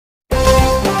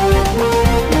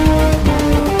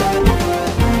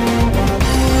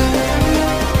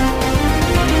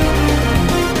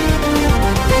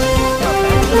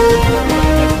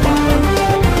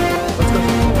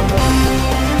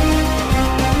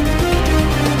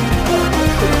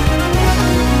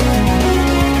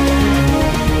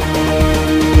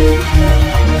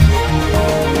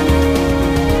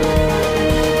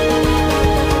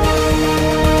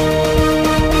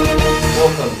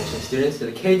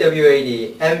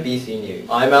KWAD NBC News.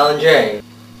 I'm Alan Jane.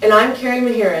 And I'm Carrie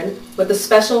Mahiran with the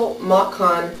special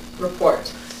MockCon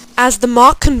report. As the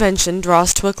mock convention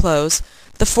draws to a close,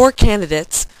 the four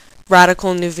candidates,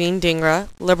 Radical Nuveen Dhingra,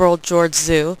 Liberal George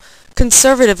Zhu,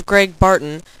 Conservative Greg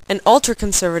Barton, and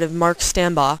Ultra-Conservative Mark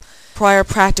Stambaugh, require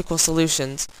practical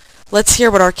solutions. Let's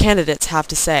hear what our candidates have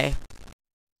to say.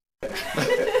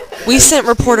 We sent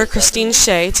reporter Christine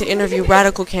Shea to interview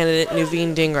Radical candidate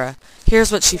Nuveen Dhingra.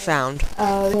 Here's what she found.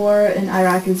 The war in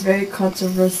Iraq is very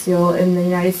controversial in the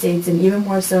United States and even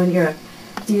more so in Europe.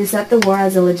 Do you accept the war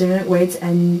as a legitimate way to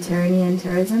end tyranny and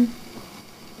terrorism?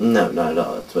 No, not at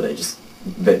all. That's what I just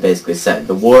basically said.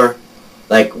 The war,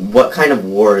 like, what kind of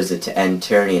war is it to end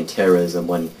tyranny and terrorism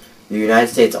when the United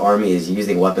States Army is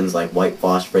using weapons like white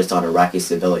phosphorus on Iraqi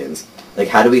civilians? Like,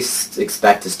 how do we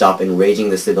expect to stop enraging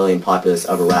the civilian populace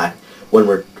of Iraq when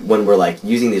we're like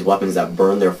using these weapons that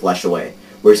burn their flesh away?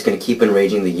 We're just going to keep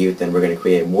enraging the youth, and we're going to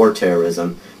create more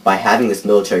terrorism by having this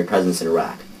military presence in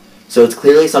Iraq. So it's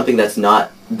clearly something that's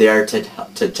not there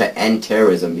to end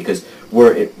terrorism, because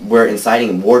we're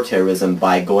inciting more terrorism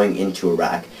by going into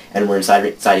Iraq, and we're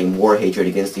inciting more hatred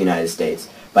against the United States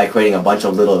by creating a bunch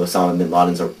of little Osama bin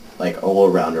Ladens like all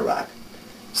around Iraq.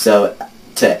 So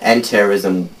to end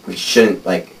terrorism, we shouldn't,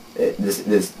 like, this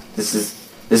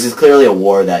is clearly a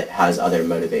war that has other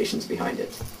motivations behind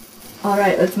it. All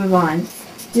right, let's move on.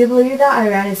 Do you believe that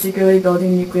Iran is secretly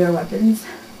building nuclear weapons?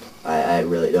 I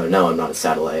really don't know. I'm not a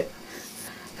satellite.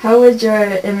 How would your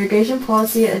immigration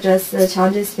policy address the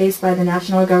challenges faced by the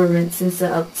national government since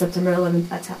the September 11th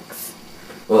attacks?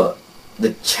 Well,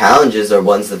 the challenges are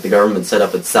ones that the government set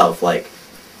up itself. Like,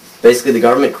 basically the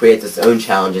government creates its own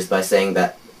challenges by saying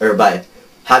that, or by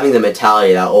having the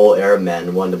mentality that all Arab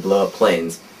men wanted to blow up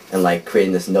planes and like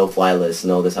creating this no-fly list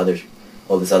and all this other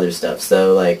stuff.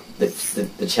 So like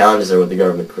the challenges are what the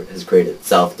government has created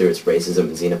itself through its racism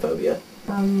and xenophobia.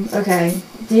 Okay.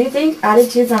 Do you think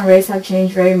attitudes on race have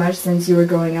changed very much since you were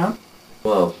growing up?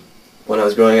 Well, when I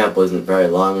was growing up wasn't very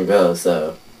long ago,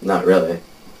 so not really.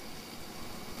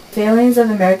 Failings of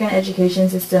American education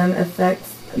system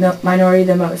affects minority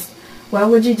the most. What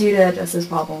would you do to address this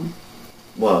problem?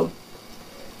 Well,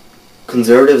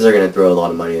 conservatives are going to throw a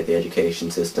lot of money at the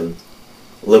education system.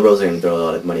 Liberals are going to throw a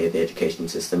lot of money at the education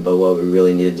system, but what we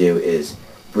really need to do is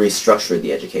restructure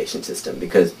the education system,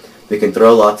 because we can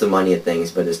throw lots of money at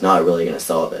things, but it's not really going to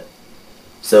solve it.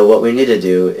 So what we need to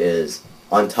do is,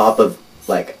 on top of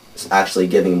like actually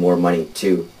giving more money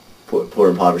to poor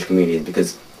impoverished communities,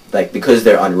 because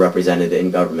they're underrepresented in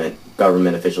government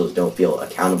officials don't feel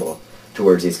accountable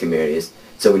towards these communities.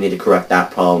 So we need to correct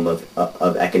that problem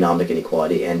of economic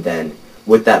inequality, and then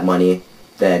with that money,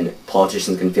 then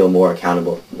politicians can feel more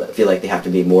accountable, feel like they have to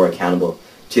be more accountable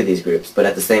to these groups. But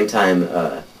at the same time,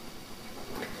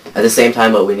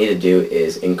 what we need to do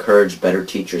is encourage better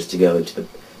teachers to go into the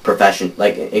profession,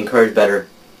 like encourage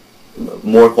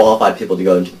more qualified people to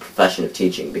go into the profession of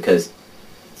teaching, because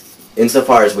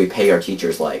insofar as we pay our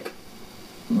teachers like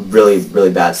really,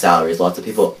 really bad salaries, lots of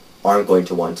people aren't going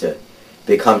to want to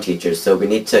become teachers. So we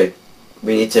need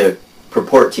to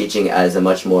purport teaching as a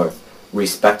much more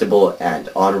respectable and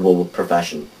honorable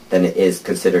profession than it is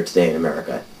considered today in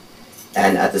America.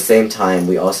 And at the same time,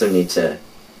 we also need to,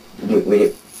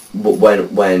 when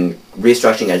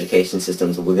restructuring education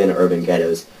systems within urban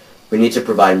ghettos, we need to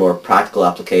provide more practical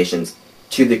applications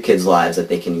to the kids' lives that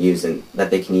they can use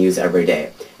every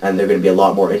day. And they're going to be a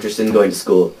lot more interested in going to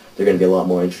school. They're going to be a lot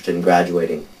more interested in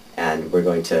graduating, and they're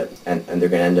going to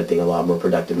end up being a lot more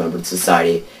productive members of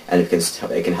society, and it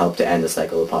can help to end the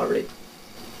cycle of poverty.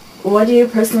 What do you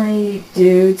personally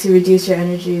do to reduce your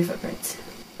energy footprint?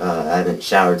 I haven't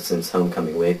showered since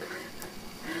homecoming week.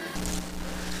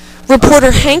 Reporter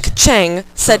Hank Cheng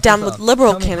sat down with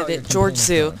Liberal candidate George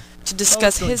Zhu to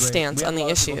discuss his stance on the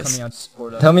issues.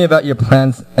 Tell me about your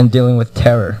plans in dealing with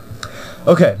terror.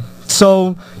 Okay,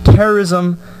 so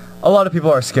terrorism, a lot of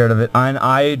people are scared of it, and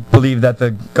I believe that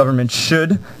the government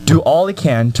should do all it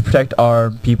can to protect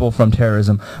our people from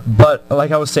terrorism. But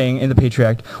like I was saying in the Patriot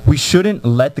Act, we shouldn't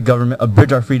let the government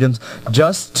abridge our freedoms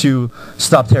just to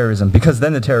stop terrorism, because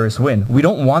then the terrorists win. We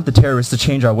don't want the terrorists to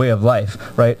change our way of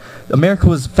life, right? America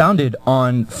was founded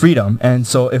on freedom, and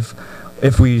so if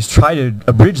we try to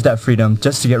abridge that freedom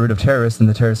just to get rid of terrorists, then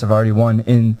the terrorists have already won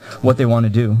in what they want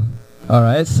to do.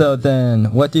 Alright, so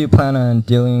then what do you plan on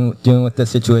dealing with the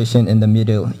situation in the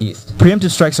Middle East?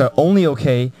 Preemptive strikes are only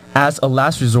okay as a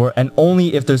last resort, and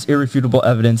only if there's irrefutable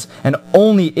evidence, and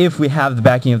only if we have the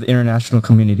backing of the international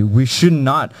community. We should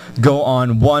not go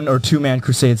on one or two man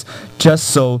crusades just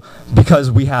so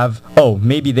because we have,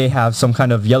 maybe they have some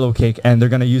kind of yellow cake and they're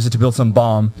going to use it to build some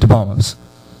bomb to bomb us.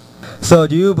 So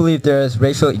do you believe there is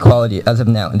racial equality as of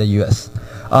now in the U.S.?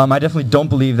 I definitely don't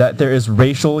believe that there is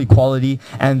racial equality,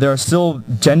 and there are still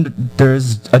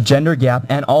there's a gender gap,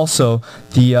 and also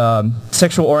the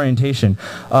sexual orientation.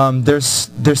 There's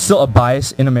still a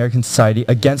bias in American society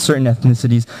against certain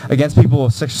ethnicities, against people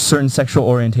of certain sexual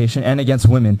orientation, and against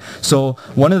women. So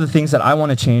one of the things that I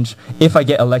want to change if I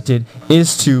get elected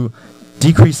is to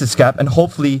decrease this gap and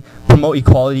hopefully promote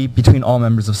equality between all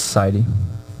members of society.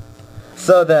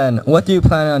 So then, what do you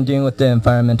plan on doing with the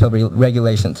environmental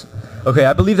regulations? Okay,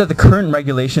 I believe that the current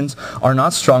regulations are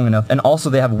not strong enough, and also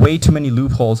they have way too many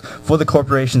loopholes for the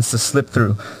corporations to slip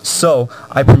through. So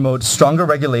I promote stronger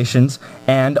regulations,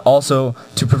 and also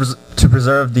to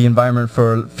preserve the environment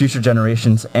for future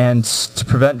generations, and to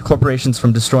prevent corporations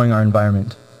from destroying our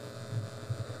environment.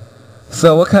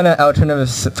 So what kind of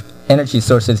alternative energy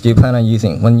sources do you plan on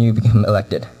using when you become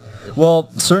elected? Well,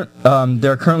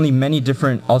 there are currently many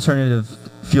different alternative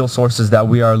fuel sources that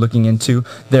we are looking into.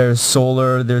 There's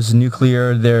solar, there's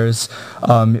nuclear, there's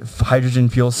hydrogen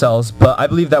fuel cells, but I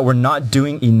believe that we're not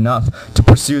doing enough to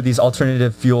pursue these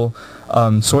alternative fuel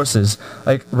sources.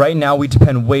 Like right now we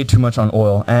depend way too much on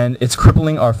oil, and it's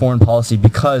crippling our foreign policy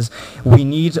because we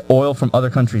need oil from other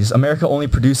countries. America only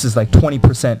produces like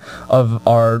 20% of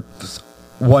our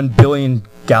 1 billion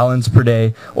gallons per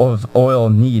day of oil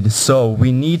need. So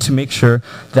we need to make sure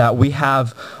that we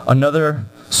have another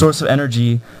source of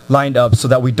energy lined up so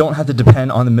that we don't have to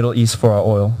depend on the Middle East for our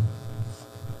oil.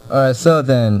 Alright, so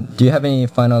then, do you have any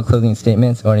final closing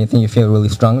statements or anything you feel really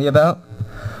strongly about?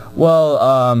 Well,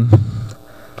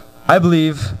 I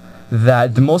believe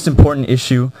that the most important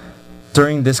issue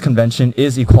during this convention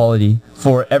is equality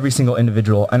for every single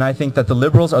individual, and I think that the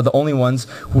liberals are the only ones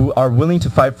who are willing to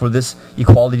fight for this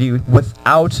equality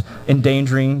without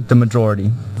endangering the majority.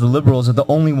 The liberals are the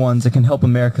only ones that can help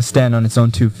America stand on its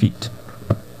own 2 feet.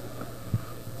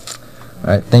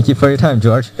 Alright, thank you for your time,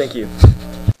 George. Thank you.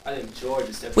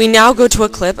 We now go to a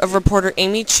clip of reporter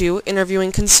Amy Chu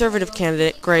interviewing conservative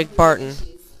candidate Greg Barton.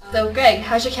 So Greg,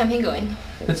 how's your campaign going?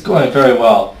 It's going very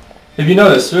well. If you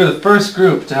notice, we were the first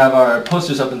group to have our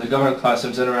posters up in the government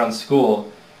classrooms and around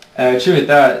school, and I attribute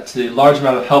that to the large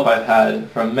amount of help I've had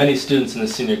from many students in the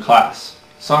senior class.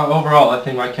 So overall, I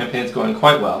think my campaign's going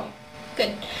quite well.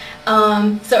 Good.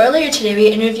 So earlier today we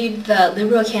interviewed the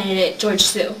Liberal candidate George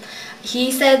Su. He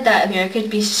said that America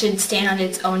should stand on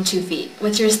its own 2 feet.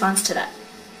 What's your response to that?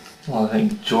 Well, I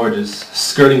think George is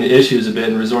skirting the issues a bit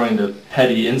and resorting to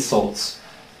petty insults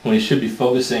when he should be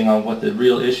focusing on what the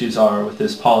real issues are with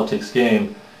this politics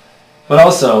game. But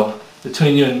also,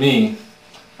 between you and me,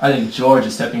 I think George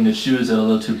is stepping into shoes that are a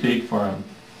little too big for him.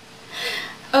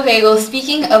 Okay, well,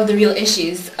 speaking of the real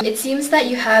issues, it seems that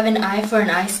you have an eye for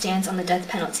an eye stance on the death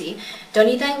penalty. Don't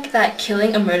you think that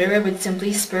killing a murderer would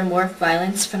simply spur more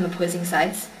violence from opposing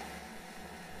sides?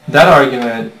 That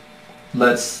argument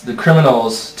lets the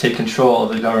criminals take control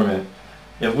of the government.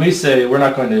 If we say we're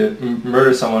not going to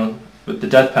murder someone with the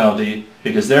death penalty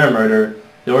because they're a murderer,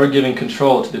 then we're giving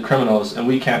control to the criminals, and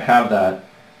we can't have that.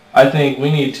 I think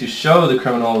we need to show the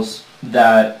criminals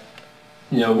that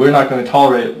we're not going to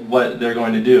tolerate what they're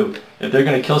going to do. If they're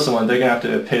going to kill someone, they're going to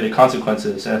have to pay the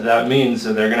consequences. And if that means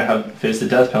that they're going to face the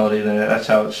death penalty, then that's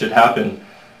how it should happen.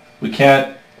 We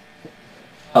can't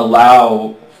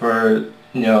allow for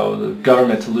the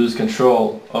government to lose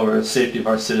control over the safety of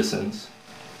our citizens.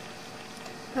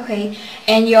 Okay,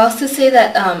 and you also say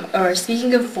that, or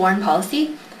speaking of foreign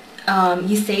policy,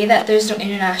 you say that there's no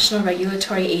international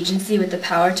regulatory agency with the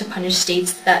power to punish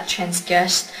states that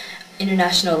transgress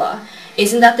international law.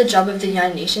 Isn't that the job of the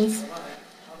United Nations?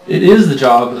 It is the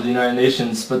job of the United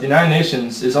Nations, but the United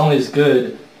Nations is only as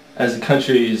good as the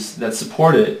countries that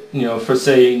support it. For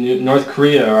say North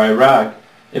Korea or Iraq,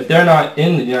 if they're not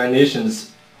in the United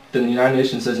Nations, then the United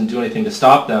Nations doesn't do anything to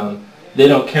stop them. They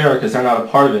don't care because they're not a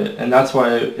part of it, and that's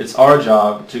why it's our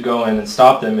job to go in and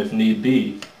stop them if need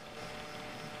be.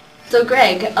 So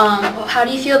Greg, how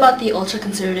do you feel about the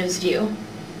ultra-conservatives' view?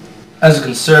 As a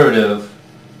conservative,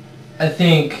 I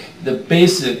think the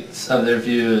basics of their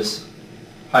views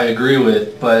I agree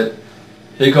with, but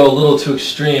they go a little too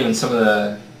extreme in some of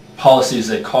the policies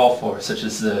they call for, such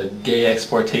as the Gay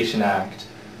Exportation Act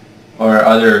or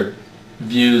other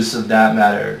views of that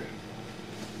matter.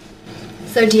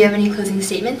 So do you have any closing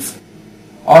statements?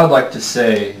 All I'd like to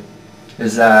say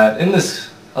is that in this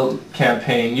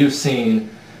campaign you've seen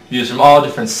views from all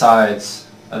different sides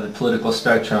of the political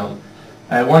spectrum.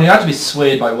 And I warn you not to be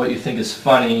swayed by what you think is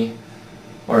funny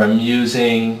or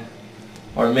amusing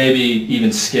or maybe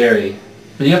even scary.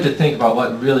 But you have to think about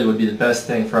what really would be the best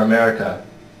thing for America.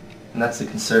 And that's the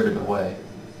conservative way.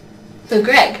 So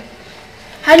Greg,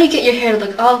 how do you get your hair to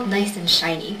look all nice and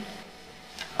shiny?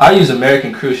 I use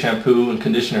American Crew shampoo and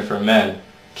conditioner for men.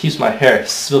 Keeps my hair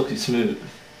silky smooth.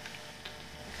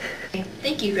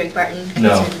 Thank you, Greg Barton.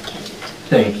 No.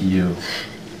 Thank you.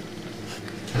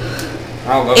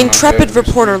 Intrepid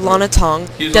reporter Lana Tong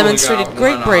He's demonstrated only got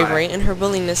great one bravery eye. in her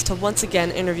willingness to once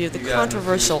again interview the He got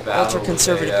controversial into a battle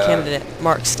ultra-conservative with a, candidate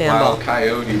Mark Wild Stambaugh.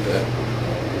 coyote, but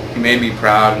he made me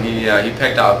proud, and he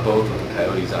picked out both of the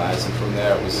coyote's eyes, and from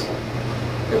there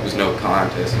it was no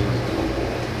contest.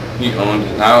 He owned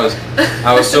it. And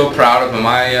I was so proud of him.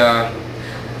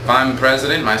 If I'm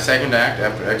president, my second act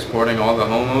after exporting all the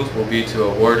homos will be to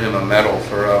award him a medal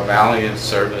for valiant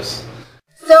service.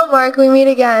 So Mark, we meet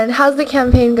again. How's the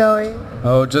campaign going?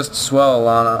 Oh, just swell,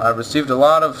 Alana. I've received a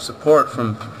lot of support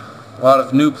from a lot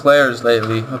of new players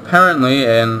lately. Apparently,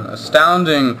 an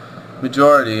astounding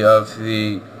majority of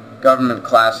the government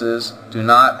classes do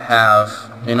not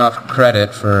have enough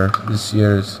credit for this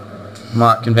year's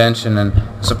mock convention, and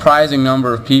a surprising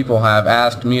number of people have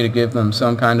asked me to give them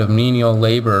some kind of menial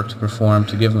labor to perform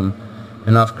to give them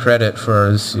enough credit for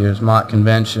this year's mock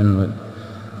convention.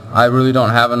 But I really don't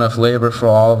have enough labor for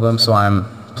all of them, so I'm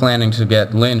planning to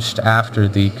get lynched after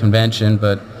the convention,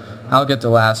 but I'll get the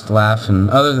last laugh, and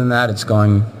other than that, it's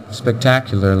going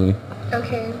spectacularly.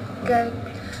 Okay, good.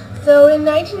 So in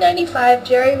 1995,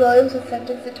 Jerry Williams was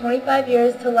sentenced to 25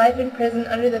 years to life in prison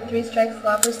under the Three Strikes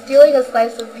Law for stealing a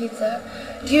slice of pizza.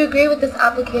 Do you agree with this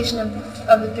application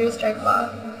of the Three Strike Law?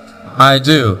 I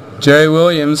do. Jerry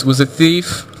Williams was a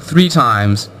thief 3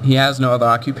 times. He has no other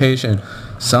occupation.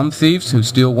 Some thieves who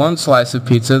steal one slice of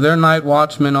pizza, they're night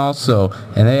watchmen also,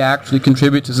 and they actually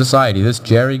contribute to society. This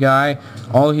Jerry guy,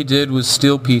 all he did was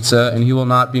steal pizza, and he will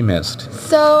not be missed.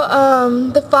 So,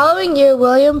 the following year,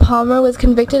 William Palmer was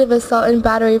convicted of assault and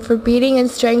battery for beating and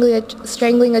strangling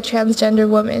a transgender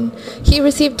woman. He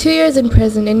received 2 years in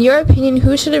prison. In your opinion,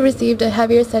 who should have received a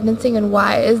heavier sentencing and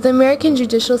why? Is the American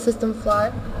judicial system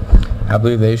flawed? I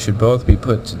believe they should both be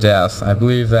put to death. I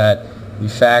believe that the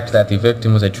fact that the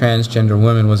victim was a transgender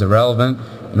woman was irrelevant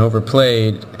and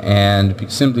overplayed, and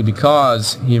simply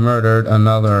because he murdered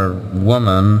another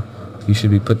woman, he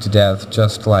should be put to death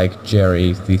just like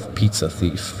Jerry, the pizza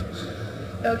thief.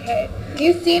 Okay. Do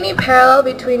you see any parallel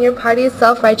between your party's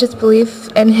self-righteous belief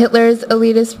and Hitler's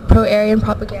elitist pro-Aryan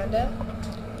propaganda?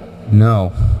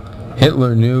 No.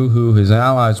 Hitler knew who his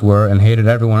allies were and hated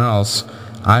everyone else.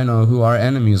 I know who our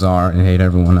enemies are and hate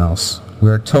everyone else.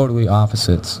 We're totally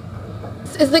opposites.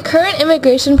 Is the current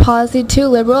immigration policy too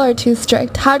liberal or too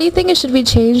strict? How do you think it should be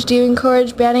changed? Do you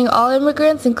encourage banning all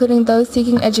immigrants, including those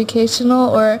seeking educational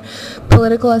or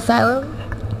political asylum?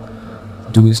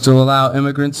 Do we still allow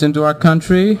immigrants into our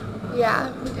country?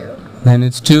 Yeah, we do. Then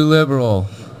it's too liberal.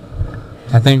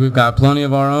 I think we've got plenty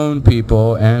of our own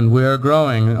people, and we're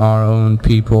growing our own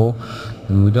people,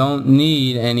 and we don't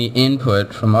need any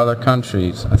input from other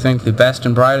countries. I think the best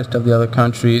and brightest of the other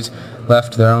countries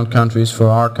left their own countries for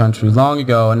our country long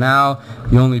ago, and now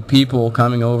the only people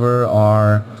coming over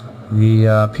are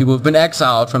the people who've been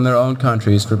exiled from their own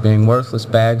countries for being worthless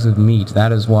bags of meat.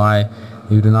 That is why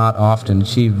you do not often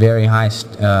achieve very high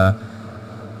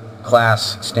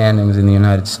class standings in the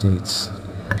United States.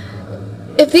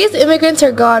 If these immigrants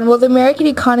are gone, will the American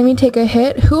economy take a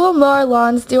hit? Who will mow our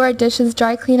lawns, do our dishes,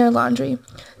 dry clean our laundry?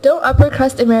 Don't upper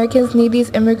crust Americans need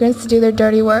these immigrants to do their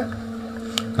dirty work?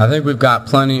 I think we've got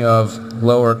plenty of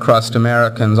lower crust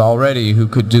Americans already who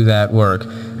could do that work.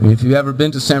 I mean, if you've ever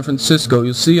been to San Francisco,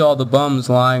 you'll see all the bums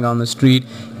lying on the street.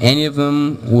 Any of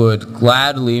them would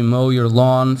gladly mow your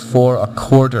lawn for a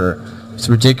quarter. It's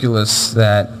ridiculous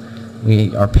that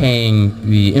we are paying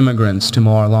the immigrants to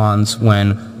mow our lawns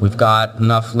when we've got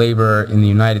enough labor in the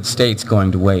United States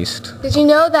going to waste. Did you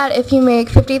know that if you make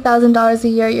 $50,000 a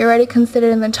year, you're already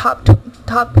considered in the top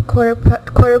quarter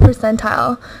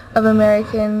percentile of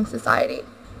American society?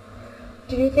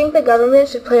 Do you think the government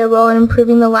should play a role in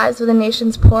improving the lives of the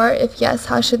nation's poor? If yes,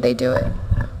 how should they do it?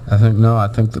 I think no. I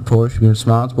think the poor should be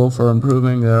responsible for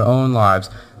improving their own lives.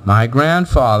 My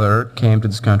grandfather came to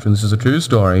this country, and this is a true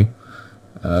story,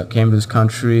 came to this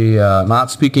country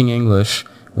not speaking English,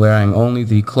 wearing only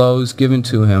the clothes given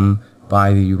to him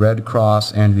by the Red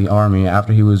Cross and the Army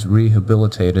after he was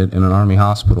rehabilitated in an Army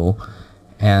hospital.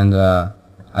 And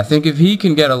I think if he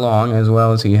can get along as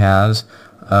well as he has,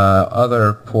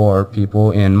 other poor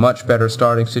people in much better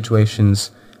starting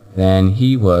situations than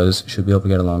he was should be able to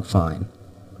get along fine.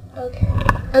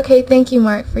 Okay, thank you,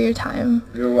 Mark, for your time.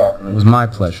 You're welcome. It was my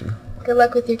pleasure. Good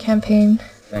luck with your campaign.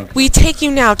 Thank you. We take you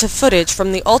now to footage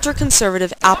from the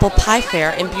ultra-conservative Apple Pie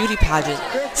Fair and Beauty Pageant,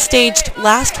 staged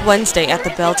last Wednesday at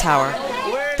the Bell Tower.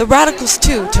 The Radicals,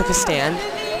 too, took a stand,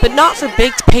 but not for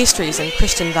baked pastries and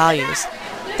Christian values.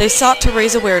 They sought to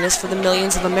raise awareness for the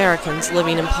millions of Americans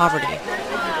living in poverty.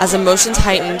 As emotions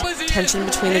heightened, tension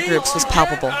between the groups was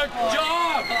palpable.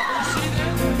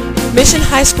 Mission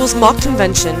High School's mock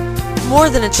convention, more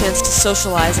than a chance to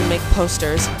socialize and make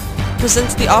posters,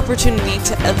 presents the opportunity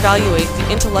to evaluate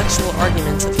the intellectual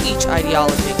arguments of each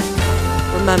ideology.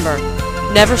 Remember,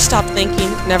 never stop thinking,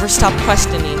 never stop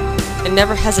questioning, and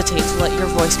never hesitate to let your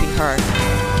voice be heard.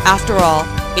 After all,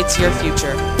 it's your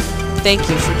future. Thank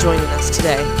you for joining us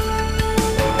today.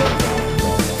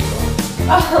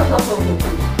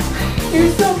 Oh,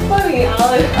 you're so funny,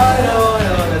 Alex. Oh no.